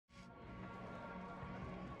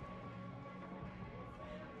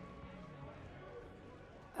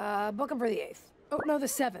Book him for the 8th. Oh, no, the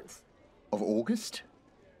 7th. Of August?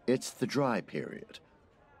 It's the dry period.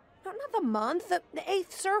 No, not the month, the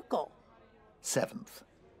 8th circle. 7th.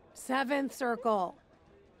 7th circle.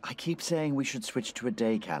 I keep saying we should switch to a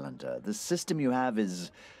day calendar. The system you have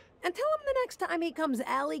is... And tell him the next time he comes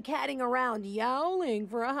alley-catting around, yowling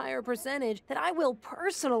for a higher percentage, that I will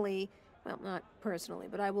personally, well, not personally,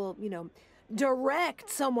 but I will, you know, direct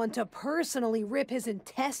someone to personally rip his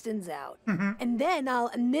intestines out. And then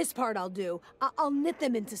and this part I'll do, I'll knit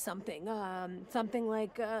them into something. Something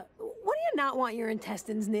like, what do you not want your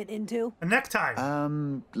intestines knit into? A necktie.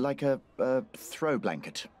 Like a throw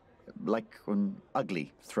blanket. Like an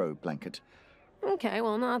ugly throw blanket. Okay,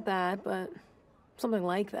 well, not that, but something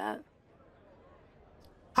like that.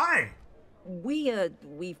 Hi.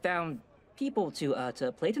 We found people to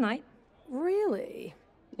play tonight. Really?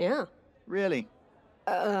 Yeah. Really?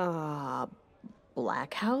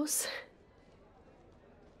 Black House?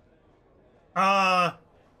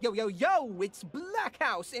 Yo, yo, yo, it's Black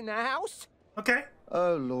House in the house. Okay.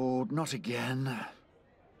 Oh, Lord, not again.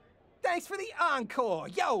 Thanks for the encore.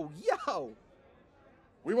 Yo, yo.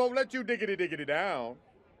 We won't let you diggity down.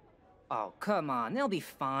 Oh, come on, they'll be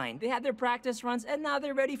fine. They had their practice runs, and now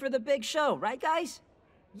they're ready for the big show, right, guys?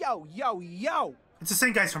 Yo, yo, yo. It's the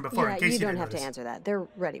same guys from before, in case you don't didn't have notice. to answer that. They're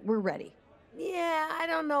ready. We're ready. Yeah, I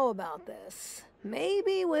don't know about this.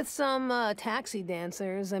 Maybe with some taxi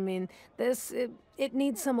dancers. I mean, it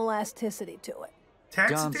needs some elasticity to it.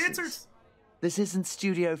 Taxi Dances. dancers? This isn't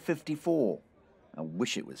Studio 54. I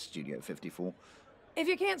wish it was Studio 54. If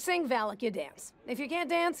you can't sing, Valak, you dance. If you can't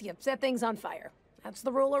dance, you set things on fire. That's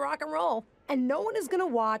the rule of rock and roll. And no one is gonna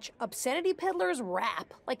watch obscenity peddlers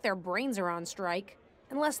rap like their brains are on strike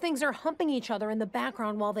unless things are humping each other in the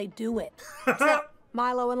background while they do it. So,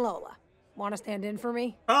 Milo and Lola, wanna stand in for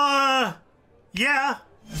me? Yeah.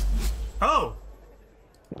 Oh.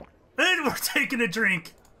 And we're taking a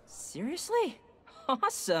drink. Seriously?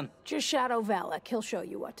 Awesome. Just shadow Valak, he'll show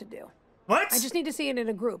you what to do. What? I just need to see it in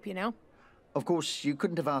a group, you know? Of course, you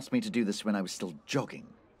couldn't have asked me to do this when I was still jogging.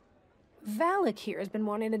 Valak here has been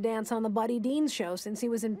wanting to dance on the Buddy Dean show since he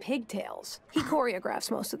was in Pigtails. He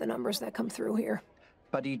choreographs most of the numbers that come through here.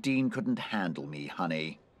 Buddy Dean couldn't handle me,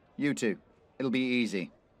 honey. You two. It'll be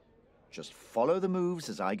easy. Just follow the moves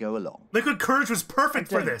as I go along. Liquid Courage was perfect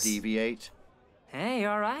for Don't this. deviate. Hey,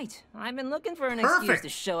 all right. I've been looking for an Perfect. excuse to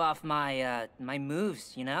show off my, my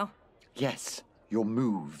moves, you know? Yes, your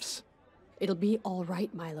moves. It'll be all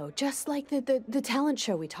right, Milo. Just like the talent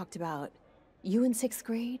show we talked about. You in 6th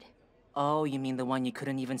grade? Oh, you mean the one you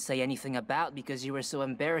couldn't even say anything about because you were so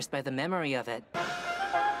embarrassed by the memory of it. Wait!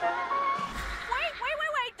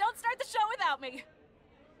 Don't start the show without me!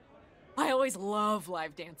 I always love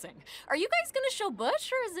live dancing. Are you guys gonna show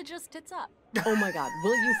Bush, or is it just tits up? Oh my god,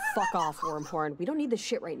 will you fuck off, Wormhorn? We don't need this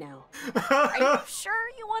shit right now. Are you sure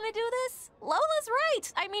you want to do this? Lola's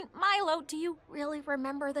right. I mean, Milo, do you really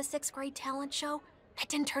remember the 6th grade talent show? That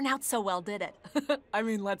didn't turn out so well, did it? I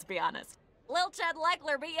mean, let's be honest. Lil Chad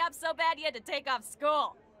Leckler beat you up so bad you had to take off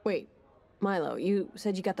school. Wait, Milo, you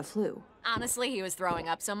said you got the flu. Honestly, he was throwing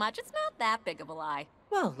up so much, it's not that big of a lie.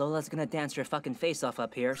 Well, Lola's gonna dance her fucking face off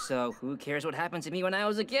up here, so who cares what happened to me when I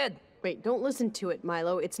was a kid? Wait, don't listen to it,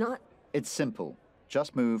 Milo. It's not... It's simple.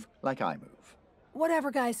 Just move like I move.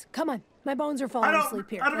 Whatever, guys. Come on. My bones are falling asleep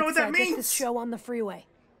here. I don't know what that Let's means. get this show on the freeway.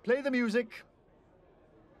 Play the music.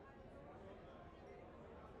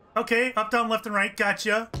 Okay, up, down, left, and right.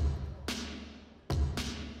 Gotcha.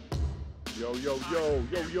 Yo, yo, yo,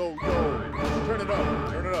 yo, yo, yo. Turn it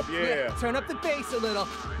up, yeah. Turn up the bass a little.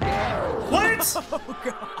 What? Oh,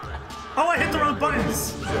 God. Oh, I hit the wrong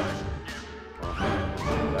buttons.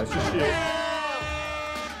 That's your shit.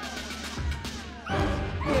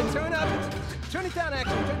 Yeah, turn it down,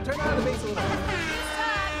 actually. Turn down the bass a little.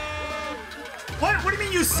 What? What do you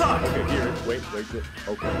mean you suck? Okay, here. Wait. Okay.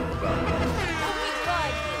 Don't be good, be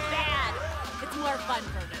bad. It's more fun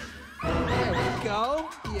for me. There we go.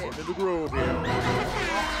 Yeah. Into the groove here.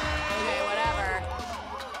 Okay, whatever.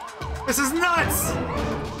 This is nuts.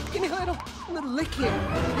 Give me a little lick here. Here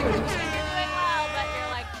it You're is. doing well, but you're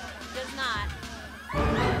like, just not.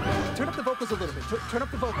 Turn up the vocals a little bit. Turn up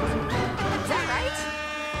the vocals. Is that right?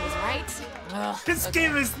 He's right? Ugh, This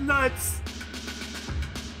game is nuts.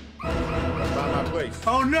 Find my place.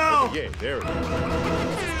 Oh no. Okay, yeah, there it is. this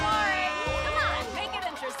is boring. Come on, make it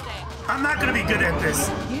interesting. I'm not gonna be good at this.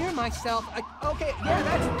 Hear myself. Okay, yeah,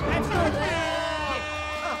 that's good.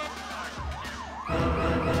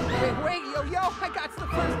 Wait, yo, I got the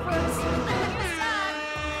first verse.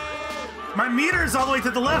 My meter is all the way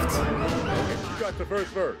to the left. Okay, you got the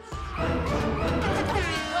first verse. Don't be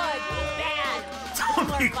good, be bad.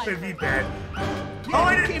 Don't be More fun good, for be me. bad. again. Oh,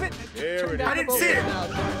 I didn't- Damn it. There Turned it out I didn't both see it. out.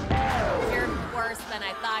 You're worse than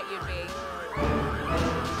I thought you'd be.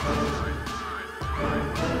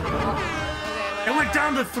 It went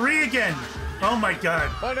down to 3 again. Oh my god.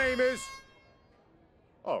 My name is...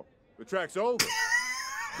 Oh, the track's over.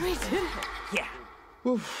 We did it. Yeah.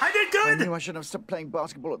 I did I good. knew I should have stopped playing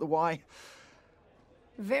basketball at the Y.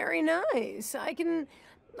 Very nice. I can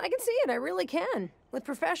see it. I really can. With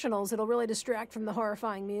professionals, it'll really distract from the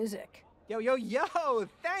horrifying music. Yo, yo, yo.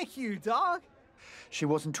 Thank you, dog. She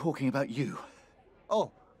wasn't talking about you.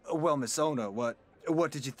 Oh, well, Miss Ona, what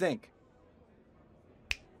did you think?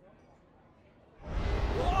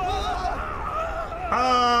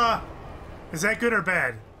 Is that good or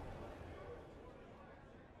bad?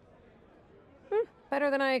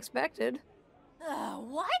 Better than I expected.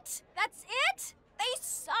 What? That's it? They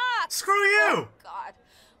suck. Screw you! Oh, God.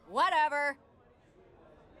 Whatever.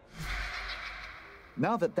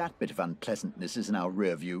 Now that that bit of unpleasantness is in our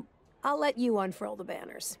rear view, I'll let you unfurl the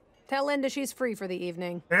banners. Tell Linda she's free for the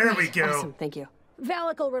evening. There we go. Awesome, thank you.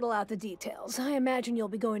 Valak will riddle out the details. I imagine you'll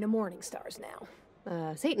be going to Morning Stars now.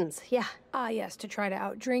 Satan's, yeah. Ah, yes, to try to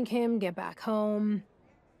outdrink him, get back home.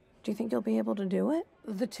 Do you think you'll be able to do it?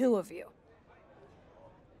 The two of you.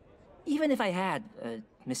 Even if I had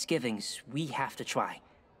misgivings, we have to try.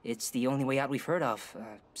 It's the only way out we've heard of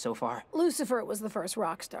so far. Lucifer was the first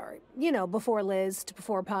rock star. You know, before Liszt,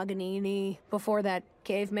 before Paganini, before that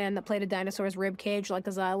caveman that played a dinosaur's rib cage like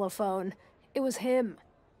a xylophone. It was him.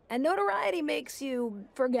 And notoriety makes you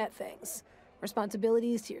forget things.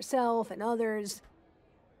 Responsibilities to yourself and others.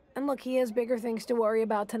 And look, he has bigger things to worry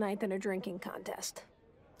about tonight than a drinking contest.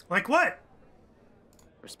 Like what?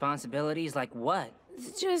 Responsibilities like what?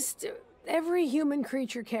 It's just every human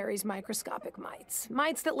creature carries microscopic mites.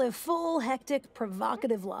 Mites that live full, hectic,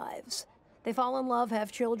 provocative lives. They fall in love,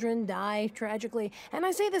 have children, die tragically. And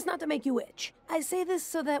I say this not to make you itch. I say this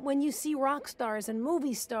so that when you see rock stars and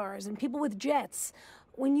movie stars and people with jets,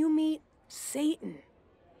 when you meet Satan,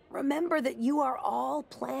 remember that you are all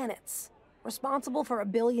planets, responsible for 1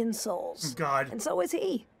 billion souls. God. And so is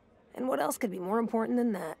he. And what else could be more important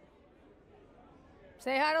than that?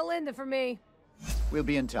 Say hi to Linda for me. we'll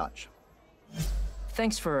be in touch.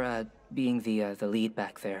 Thanks for being the lead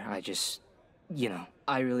back there. I just,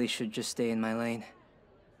 I really should just stay in my lane.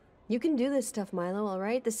 You can do this stuff, Milo, all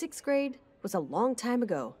right? The 6th grade was a long time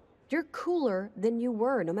ago. You're cooler than you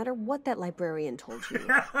were, no matter what that librarian told you.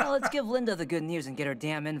 Well, let's give Linda the good news and get her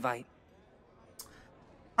damn invite.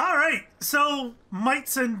 All right, so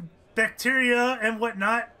mites and bacteria and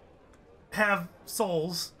whatnot have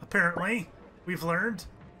souls, apparently. We've learned,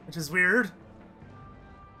 which is weird.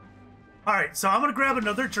 All right, so I'm gonna grab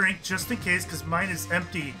another drink just in case, because mine is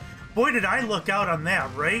empty. Boy, did I look out on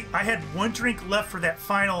that, right? I had 1 drink left for that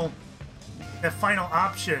final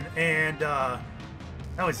option, and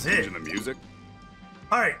that was it. Changing the music.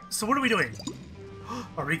 All right, so what are we doing?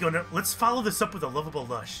 Are we gonna? Let's follow this up with a lovable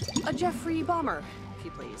lush. A Jeffrey Bomber, if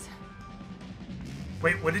you please.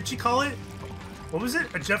 Wait, what did she call it? What was it?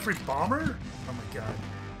 A Jeffrey Bomber? Oh my god.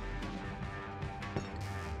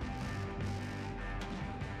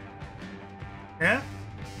 Yeah?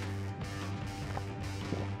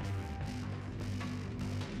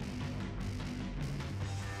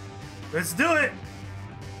 Let's do it!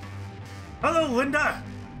 Hello, Linda!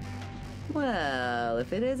 Well,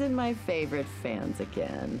 if it isn't my favorite fans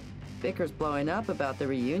again. Bicker's blowing up about the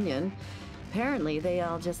reunion. Apparently, they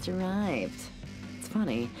all just arrived. It's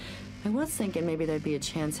funny. I was thinking maybe there'd be a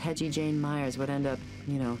chance Hedgie Jane Myers would end up,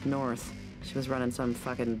 north. She was running some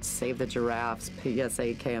fucking Save the Giraffes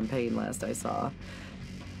PSA campaign last I saw.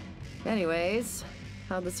 Anyways,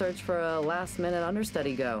 how'd the search for a last-minute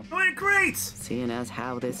understudy go? It went great! Seeing as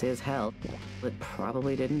how this is hell, it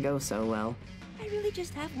probably didn't go so well. I really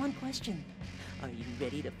just have one question. Are you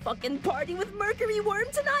ready to fucking party with Mercury Worm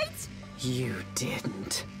tonight? You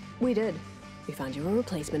didn't. We did. We found you a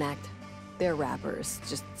replacement act. They're rappers,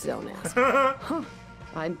 just don't ask. Huh.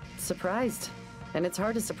 I'm surprised. And it's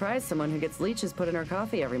hard to surprise someone who gets leeches put in her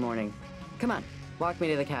coffee every morning. Come on, walk me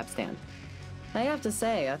to the cab stand. I have to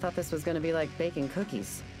say, I thought this was gonna be like baking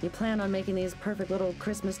cookies. You plan on making these perfect little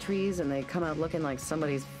Christmas trees and they come out looking like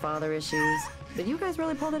somebody's father issues. But you guys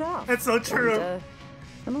really pulled it off. That's so true. And,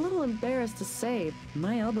 I'm a little embarrassed to say,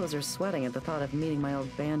 my elbows are sweating at the thought of meeting my old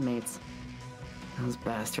bandmates. Those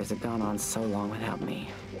bastards have gone on so long without me.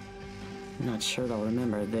 I'm not sure they'll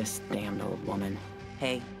remember this damned old woman.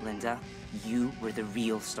 Hey, Linda, you were the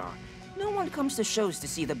real star. No one comes to shows to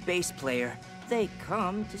see the bass player. They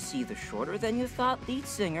come to see the shorter-than-you-thought lead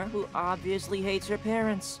singer who obviously hates her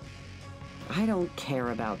parents. I don't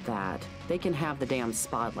care about that. They can have the damn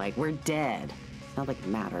spotlight. We're dead. It's not like it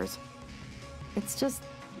matters. It's just,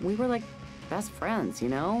 we were like best friends, you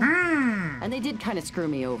know? And they did kind of screw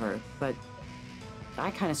me over, but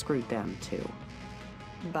I kind of screwed them too.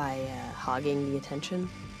 By hogging the attention?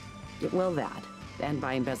 Yeah, well, that. And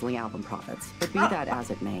by embezzling album profits. But be that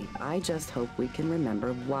as it may, I just hope we can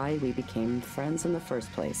remember why we became friends in the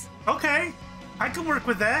first place. Okay, I can work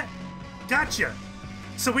with that. Gotcha.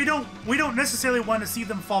 So we don't necessarily want to see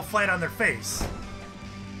them fall flat on their face.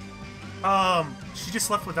 She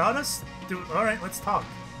just left without us? All right, let's talk.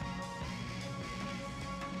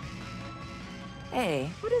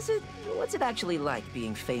 Hey, what's it actually like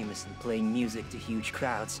being famous and playing music to huge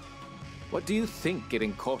crowds? What do you think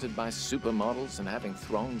getting courted by supermodels and having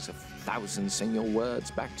throngs of thousands sing your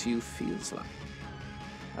words back to you feels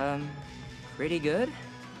like? Pretty good?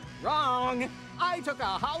 Wrong! I took a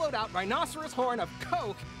hollowed-out rhinoceros horn of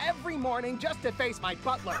coke every morning just to face my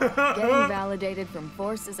butler. Getting validated from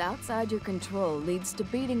forces outside your control leads to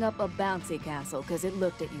beating up a bouncy castle because it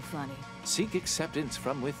looked at you funny. Seek acceptance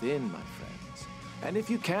from within, my friends. And if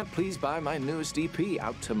you can't please buy my newest EP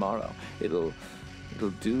out tomorrow, it'll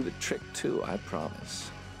do the trick too, I promise.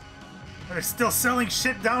 They're still selling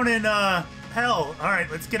shit down in hell. All right,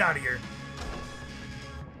 let's get out of here.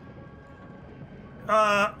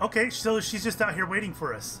 Okay, so she's just out here waiting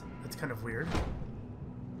for us. That's kind of weird.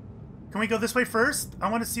 Can we go this way first? I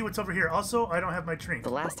want to see what's over here. Also, I don't have my drink. The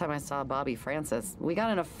last time I saw Bobby Francis, we got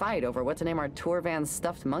in a fight over what to name our tour van's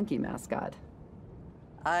stuffed monkey mascot.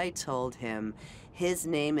 I told him his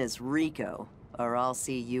name is Rico, or I'll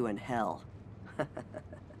see you in hell.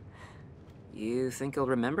 You think he'll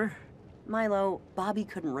remember? Milo, Bobby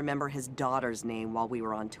couldn't remember his daughter's name while we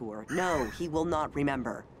were on tour. No, he will not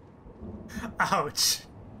remember. Ouch.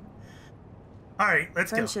 All right, let's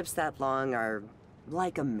go. Friendships that long are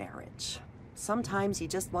like a marriage. Sometimes you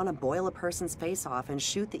just want to boil a person's face off and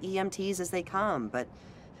shoot the EMTs as they come, but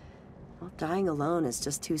well, dying alone is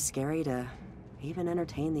just too scary to even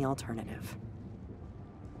entertain the alternative.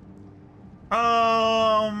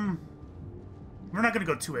 We're not gonna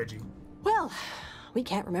go too edgy. Well, we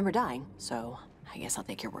can't remember dying, so I guess I'll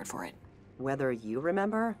take your word for it. Whether you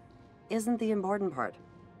remember isn't the important part.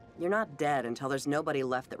 You're not dead until there's nobody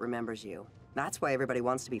left that remembers you. That's why everybody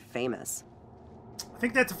wants to be famous. I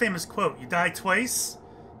think that's a famous quote. You die twice.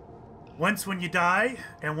 Once when you die,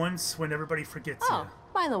 and once when everybody forgets you.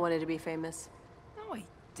 Milo wanted to be famous. No, I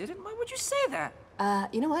didn't. Why would you say that?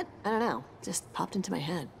 You know what? I don't know. Just popped into my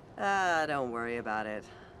head. Don't worry about it.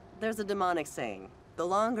 There's a demonic saying. The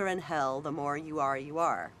longer in hell, the more you are, you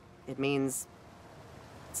are. It means...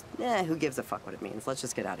 who gives a fuck what it means? Let's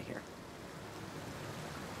just get out of here.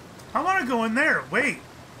 I want to go in there. Wait.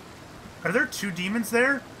 Are there two demons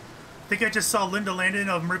there? I think I just saw Linda Landon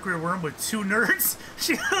of Mercury Worm with two nerds.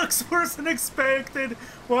 She looks worse than expected.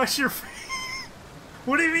 Wash your face.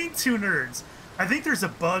 What do you mean, two nerds? I think there's a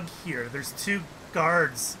bug here. There's two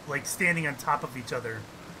guards, like, standing on top of each other.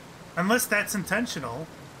 Unless that's intentional.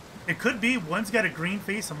 It could be. One's got a green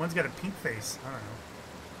face and one's got a pink face. I don't know.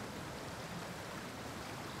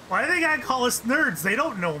 Why do they gotta call us nerds? They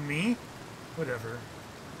don't know me. Whatever.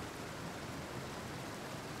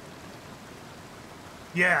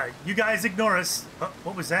 Yeah, you guys ignore us. Oh,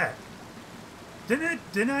 what was that?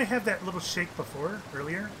 Didn't I have that little shake before,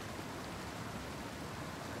 earlier?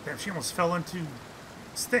 Damn, she almost fell into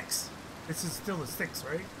sticks. This is still the sticks,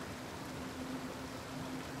 right?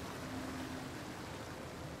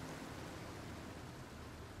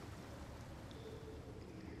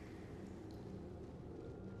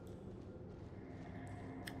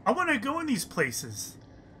 I want to go in these places.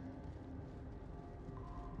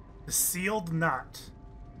 The sealed knot.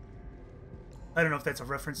 I don't know if that's a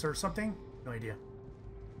reference or something. No idea.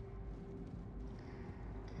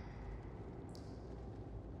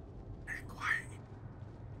 Very quiet.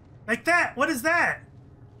 Like that? What is that?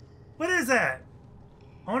 What is that?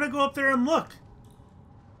 I want to go up there and look.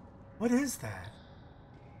 What is that?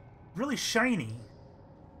 Really shiny.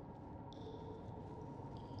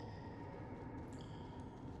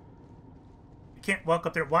 Can't walk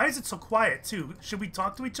up there. Why is it so quiet, too? Should we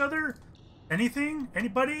talk to each other? Anything?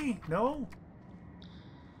 Anybody? No?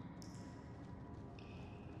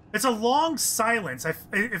 It's a long silence.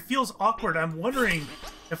 It feels awkward. I'm wondering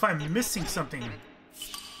if I'm missing something.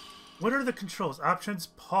 What are the controls? Options,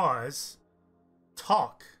 pause,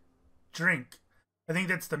 talk, drink. I think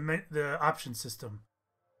that's the option system.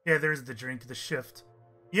 Yeah, there's the drink, the shift.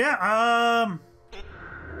 Yeah, I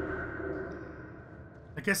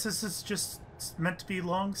guess this is just... It's meant to be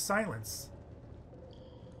long silence.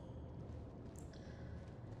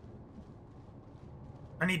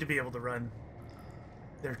 I need to be able to run.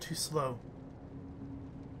 They're too slow.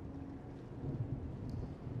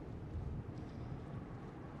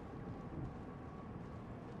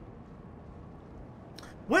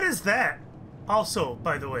 What is that? Also,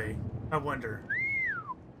 by the way, I wonder.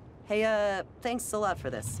 Hey, thanks a lot for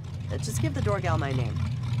this. Just give the door gal my name.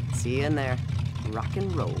 See you in there. Rock and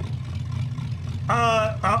roll.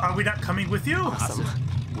 Are we not coming with you? Awesome.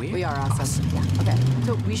 We are awesome. Yeah. Okay.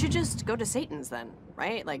 So we should just go to Satan's then,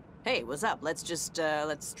 right? Like, hey, what's up? Let's just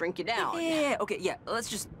let's drink you down. Yeah. Okay. Yeah. Let's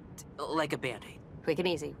just like a band-aid. Quick and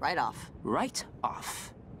easy. Right off. Right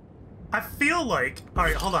off. I feel like. All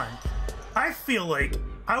right, hold on. I feel like.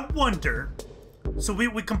 I wonder. So we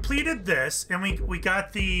completed this and we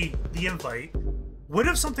got the invite. What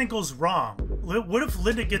if something goes wrong? What if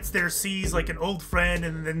Linda gets there, sees like an old friend,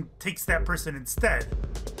 and then takes that person instead?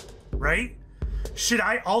 Right? Should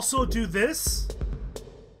I also do this?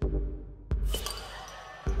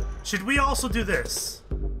 Should we also do this?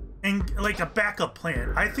 And like a backup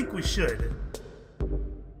plan? I think we should.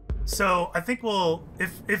 So I think we'll,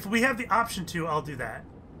 if we have the option to, I'll do that.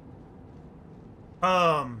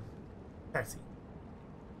 Taxi.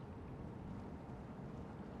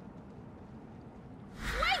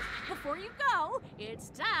 Wait! Before you go, it's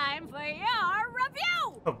time for your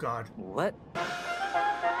review! Oh God. What?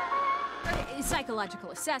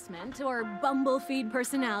 Psychological assessment or Bumblefeed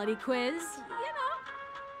personality quiz, you know,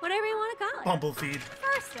 whatever you want to call it. Bumblefeed.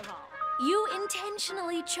 First of all, you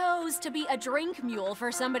intentionally chose to be a drink mule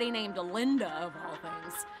for somebody named Linda, of all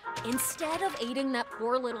things, instead of aiding that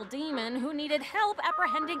poor little demon who needed help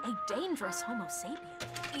apprehending a dangerous Homo sapien.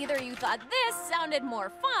 Either you thought this sounded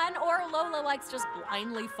more fun, or Lola likes just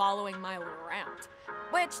blindly following Milo around.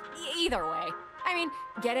 Which, either way, I mean,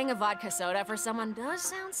 getting a vodka soda for someone does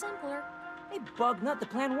sound simpler. Hey, Bugnut, the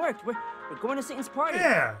plan worked. We're going to Satan's party.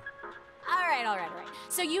 Yeah. All right.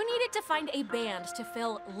 So you needed to find a band to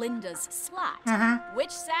fill Linda's slot.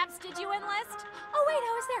 Which saps did you enlist? Oh, wait,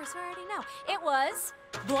 I was there, so I already know. It was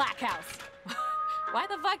Butthouse. Why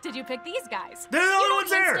the fuck did you pick these guys? They're the only ones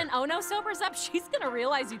there. Instant Ono sobers up, she's gonna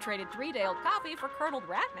realize you traded 3-day-old coffee for curdled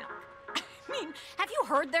rat milk. I mean, have you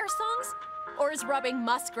heard their songs? Or is rubbing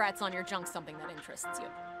muskrats on your junk something that interests you?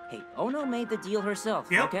 Hey, Ono made the deal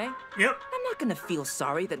herself, okay? Yep. I'm not gonna feel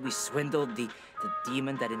sorry that we swindled the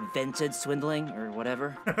demon that invented swindling, or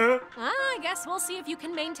whatever. I guess we'll see if you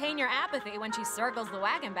can maintain your apathy when she circles the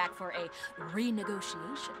wagon back for a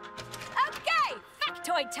renegotiation. Okay,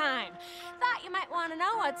 factoid time! Thought you might want to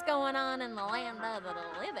know what's going on in the land of the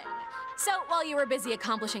living. So, while you were busy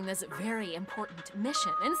accomplishing this very important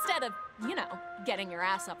mission, instead of, you know, getting your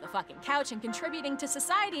ass off the fucking couch and contributing to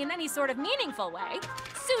society in any sort of meaningful way,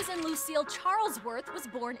 Susan Lucille Charlesworth was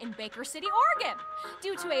born in Baker City, Oregon.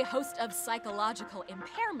 Due to a host of psychological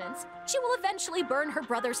impairments, she will eventually burn her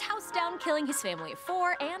brother's house down, killing his family of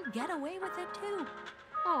 4, and get away with it too.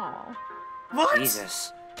 Aww. What?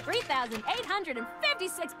 Jesus.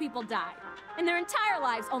 3,856 people died. In their entire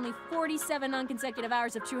lives, only 47 non-consecutive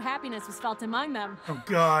hours of true happiness was felt among them. Oh,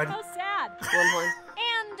 God. How sad. Wormhorn.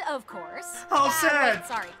 And, of course... Oh, sad. Wait,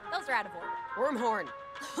 sorry. Those are out of order. Wormhorn.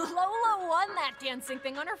 Lola won that dancing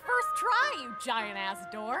thing on her first try, you giant-ass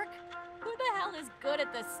dork. Who the hell is good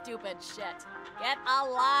at this stupid shit? Get a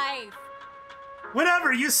life.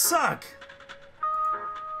 Whatever, you suck.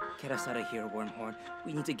 Get us out of here, Wormhorn.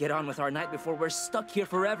 We need to get on with our night before we're stuck here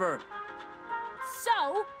forever.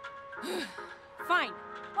 So... Fine.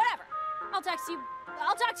 Whatever. I'll talk to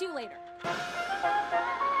you later.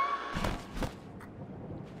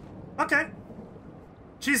 Okay.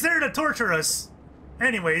 She's there to torture us.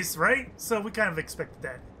 Anyways, right? So we kind of expected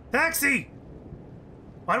that. Taxi!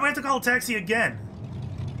 Why do we have to call a taxi again?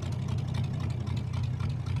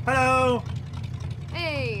 Hello?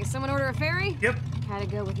 Hey, someone order a ferry? Yep. Had to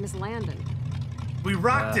go with Miss Landon. We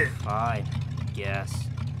rocked it. Fine. Guess.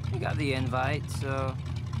 I got the invite, so...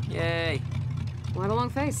 Yay. What a long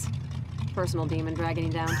face. Personal demon dragging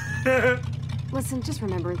you down. Listen, just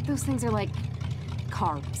remember, those things are like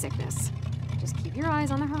car sickness. Just keep your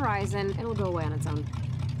eyes on the horizon, it'll go away on its own.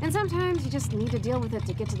 And sometimes you just need to deal with it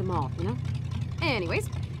to get to the mall, you know? Anyways,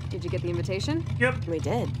 did you get the invitation? Yep. We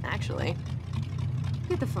did, actually.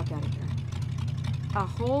 Get the fuck out of here. A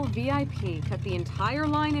whole VIP cut the entire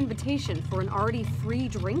line invitation for an already free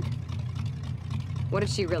drink? What did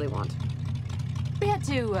she really want? We had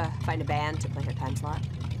to find a band to play her time slot.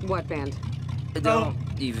 What band? Don't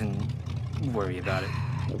even worry about it.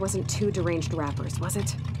 It wasn't 2 deranged rappers, was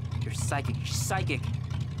it? You're psychic. You're psychic.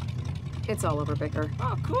 It's all over, Bicker.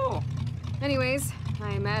 Oh, cool. Anyways,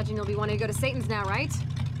 I imagine you'll be wanting to go to Satan's now, right?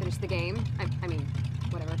 Finish the game. I mean,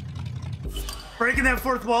 whatever. Breaking that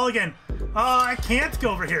fourth wall again. I can't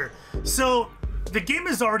go over here. So, the game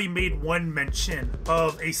has already made one mention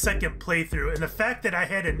of a second playthrough, and the fact that I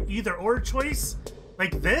had an either-or choice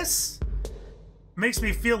like this makes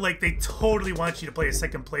me feel like they totally want you to play a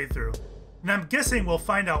second playthrough. And I'm guessing we'll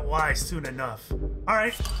find out why soon enough. All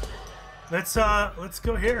right, let's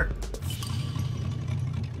go here.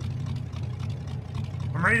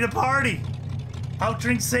 I'm ready to party.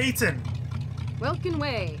 Outdrink Satan. Welcome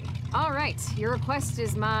way. All right, your request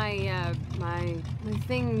is my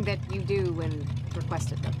thing that you do when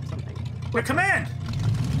requested of something. Your command.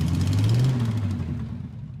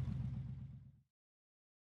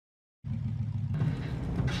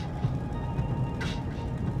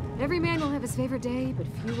 Every man will have his favorite day, but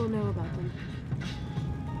few will know about them.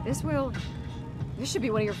 This should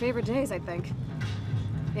be one of your favorite days, I think.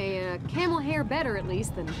 A camel hair better, at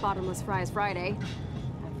least, than Bottomless Fries Friday.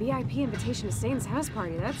 A VIP invitation to Satan's house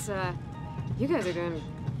party. That's, you guys are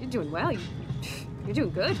you're doing well. You're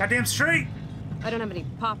doing good. Goddamn straight. I don't have any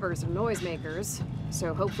poppers or noisemakers,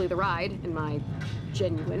 so hopefully the ride, in my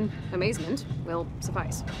genuine amazement, will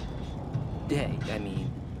suffice. Hey, I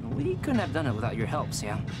mean, we couldn't have done it without your help,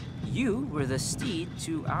 Sam. You were the steed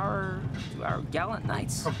to our gallant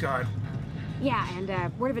knights. Oh, God. Yeah,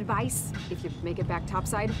 and word of advice, if you make it back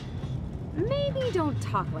topside, maybe don't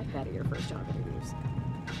talk like that at your first job interviews.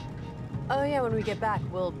 Oh yeah, when we get back,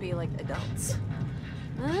 we'll be like adults.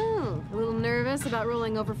 Oh, a little nervous about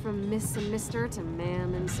rolling over from Miss and Mister to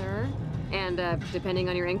Ma'am and Sir? And, depending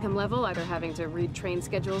on your income level, either having to read train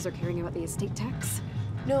schedules or caring about the estate tax?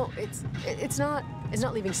 No, it's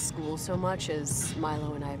not leaving school so much as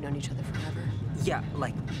Milo and I have known each other forever. Yeah,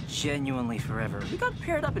 like, genuinely forever. We got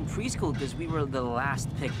paired up in preschool because we were the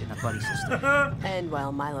last picked in a buddy system. And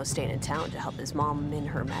while Milo's staying in town to help his mom in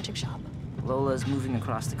her magic shop. Lola's moving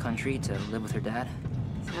across the country to live with her dad.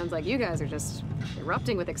 Sounds like you guys are just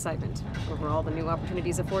erupting with excitement over all the new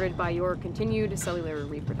opportunities afforded by your continued cellular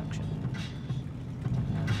reproduction.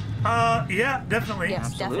 Yeah, definitely.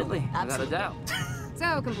 Yes, Absolutely. definitely. Without a doubt.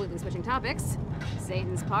 So, completely switching topics.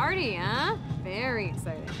 Satan's party, huh? Very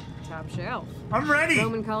exciting. Top shelf. I'm ready.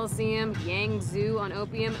 Roman Coliseum, Yang Zoo on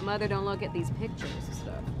opium. Mother, don't look at these pictures and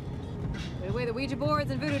stuff. Put away the Ouija boards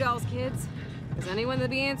and voodoo dolls, kids. Because anyone that'll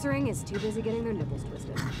be answering is too busy getting their nipples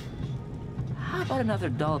twisted. How about another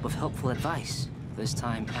dollop of helpful advice? This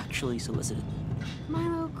time actually solicited.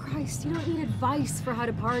 Milo, Christ, you don't need advice for how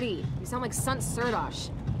to party. You sound like Sant Sirdosh.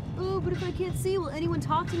 Oh, but if I can't see, will anyone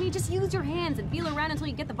talk to me? Just use your hands and feel around until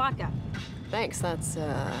you get the vodka. Thanks, that's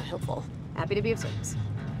helpful. Happy to be of service.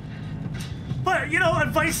 But, you know,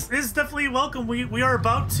 advice is definitely welcome. We are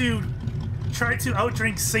about to try to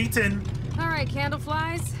outdrink Satan. All right, candle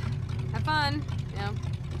flies. Have fun. You know,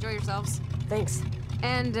 enjoy yourselves. Thanks.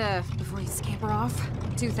 And, before you scamper off,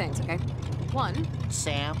 two things, okay? One.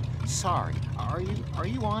 Sam, sorry. Are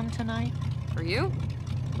you on tonight? For you?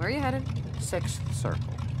 Where are you headed? 6th Circle.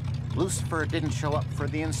 Lucifer didn't show up for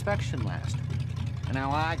the inspection last week. And now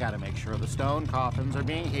I gotta make sure the stone coffins are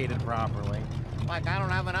being heated properly. Like I don't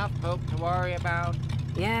have enough poke to worry about.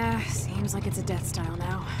 Yeah, seems like it's a death style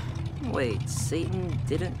now. Wait, Satan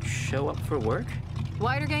didn't show up for work?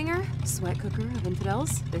 Widerganger, sweat cooker of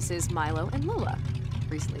infidels. This is Milo and Lola,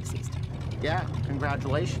 recently deceased. Yeah,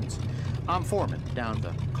 congratulations. I'm foreman down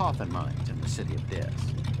the coffin mines in the city of Dis.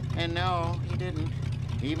 And no, he didn't.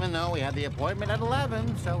 Even though we had the appointment at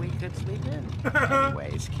 11 so he could sleep in.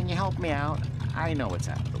 Anyways, can you help me out? I know it's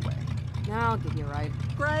out of the way. I'll give you a ride.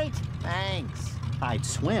 Great, thanks. I'd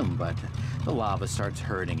swim, but the lava starts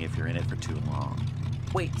hurting if you're in it for too long.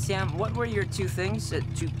 Wait, Sam, what were your two things?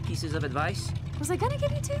 Two pieces of advice? Was I gonna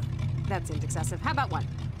give you two? That seems excessive. How about one?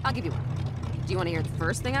 I'll give you one. Do you want to hear the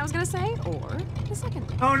first thing I was gonna say, or the second?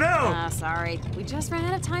 Oh no! Sorry. We just ran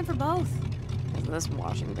out of time for both. This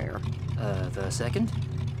washing bear. The second?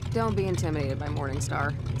 Don't be intimidated by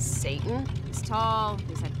Morningstar. Satan? He's tall,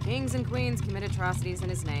 he's had kings and queens commit atrocities in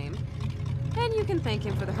his name. And you can thank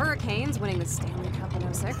him for the Hurricanes winning the Stanley Cup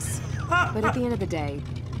in '06. But at the end of the day,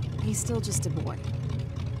 he's still just a boy.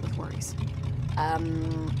 With worries.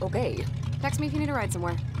 Okay. Text me if you need a ride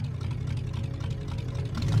somewhere.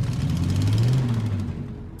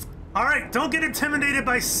 Alright, don't get intimidated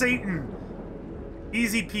by Satan.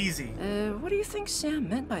 Easy peasy. What do you think Sam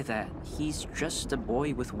meant by that? He's just a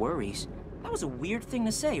boy with worries. That was a weird thing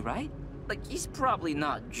to say, right? Like, he's probably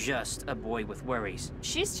not just a boy with worries.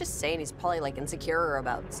 She's just saying he's probably, like, insecure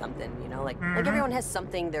about something, you know? Like everyone has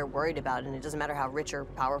something they're worried about, and it doesn't matter how rich or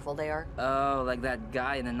powerful they are. Oh, like that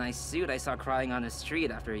guy in a nice suit I saw crying on the street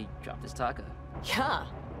after he dropped his taco. Yeah.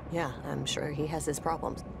 Yeah, I'm sure he has his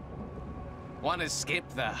problems. Want to skip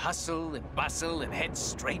the hustle and bustle and head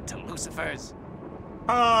straight to Lucifer's?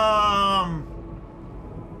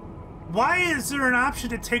 Why is there an option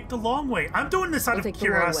to take the long way? I'm doing this out of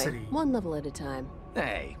curiosity. One level at a time.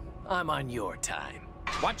 Hey, I'm on your time.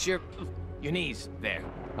 Watch your... Your knees. There.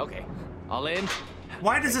 Okay. All in.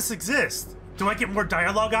 Why does this exist? Do I get more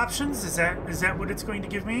dialogue options? Is that what it's going to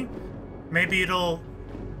give me? Maybe it'll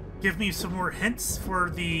give me some more hints for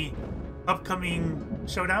the upcoming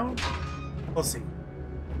showdown? We'll see.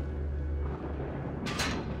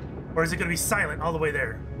 Or is it going to be silent all the way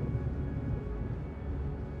there?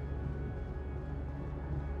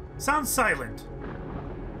 Sounds silent.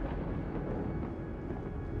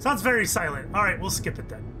 Sounds very silent. All right, we'll skip it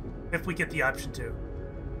then, if we get the option to.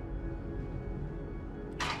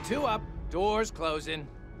 2 up. Doors closing.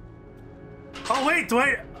 Oh wait, do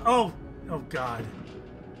I? Oh God.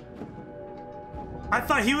 I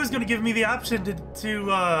thought he was going to give me the option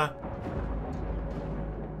to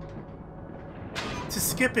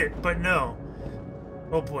skip it, but no.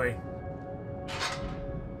 Oh boy.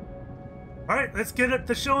 All right, let's get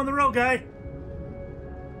the show on the road, guy.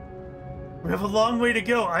 We have a long way to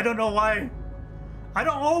go. I don't know why. I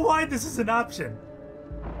don't know why this is an option.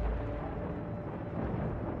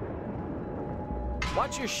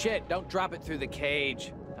 Watch your shit. Don't drop it through the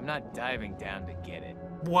cage. I'm not diving down to get it.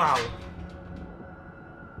 Wow.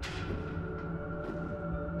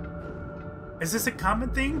 Is this a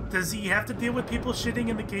common thing? Does he have to deal with people shitting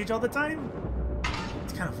in the cage all the time?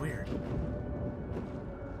 It's kind of weird.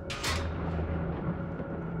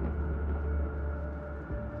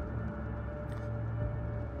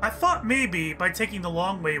 I thought maybe by taking the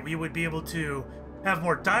long way we would be able to have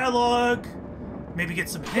more dialogue, maybe get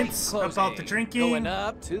some hints about the drinking. Going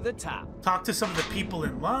up to the top. Talk to some of the people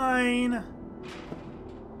in line.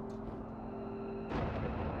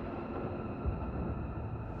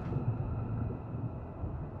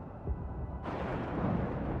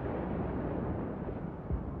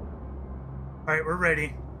 All right, we're ready.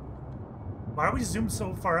 Why are we zoomed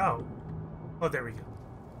so far out? Oh, there we go.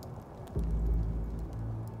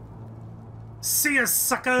 See ya,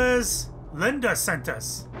 suckers! Linda sent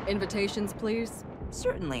us. Invitations, please?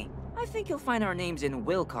 Certainly. I think you'll find our names in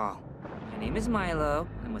will call. My name is Milo.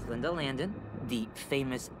 I'm with Linda Landon, the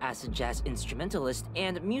famous acid jazz instrumentalist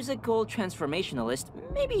and musical transformationalist.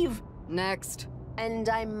 Maybe you've... Next. And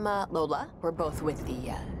I'm Lola. We're both with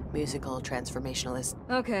the musical transformationalist.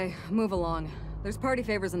 Okay, move along. There's party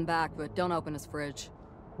favors in back, but don't open his fridge.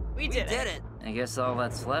 We did it! I guess all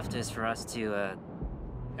that's left is for us to,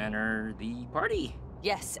 enter the party.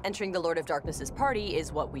 Yes, entering the Lord of Darkness's party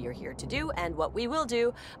is what we are here to do, and what we will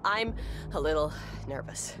do. I'm a little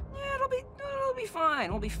nervous. Yeah, it'll be fine.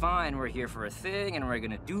 We'll be fine. We're here for a thing, and we're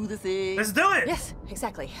gonna do the thing. Let's do it! Yes,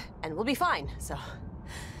 exactly. And we'll be fine, so...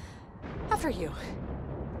 After you.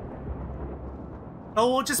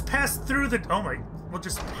 Oh, we'll just pass through the... Oh my... We'll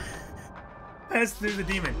just pass through the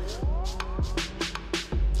demon.